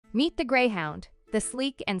Meet the Greyhound, the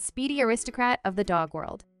sleek and speedy aristocrat of the dog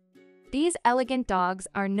world. These elegant dogs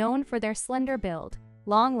are known for their slender build,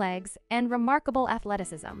 long legs, and remarkable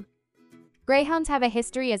athleticism. Greyhounds have a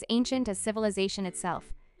history as ancient as civilization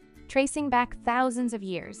itself, tracing back thousands of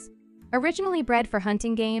years. Originally bred for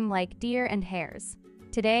hunting game like deer and hares,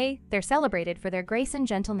 today they're celebrated for their grace and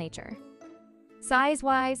gentle nature.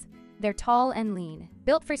 Size-wise, they're tall and lean,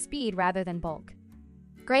 built for speed rather than bulk.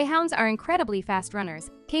 Greyhounds are incredibly fast runners,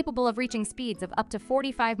 capable of reaching speeds of up to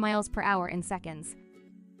 45 miles per hour in seconds.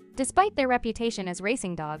 Despite their reputation as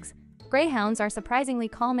racing dogs, Greyhounds are surprisingly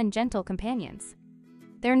calm and gentle companions.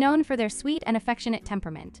 They're known for their sweet and affectionate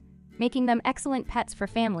temperament, making them excellent pets for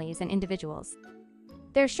families and individuals.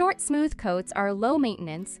 Their short, smooth coats are low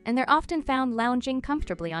maintenance, and they're often found lounging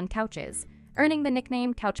comfortably on couches, earning the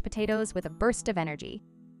nickname couch potatoes with a burst of energy.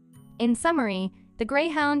 In summary, the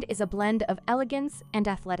Greyhound is a blend of elegance and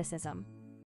athleticism.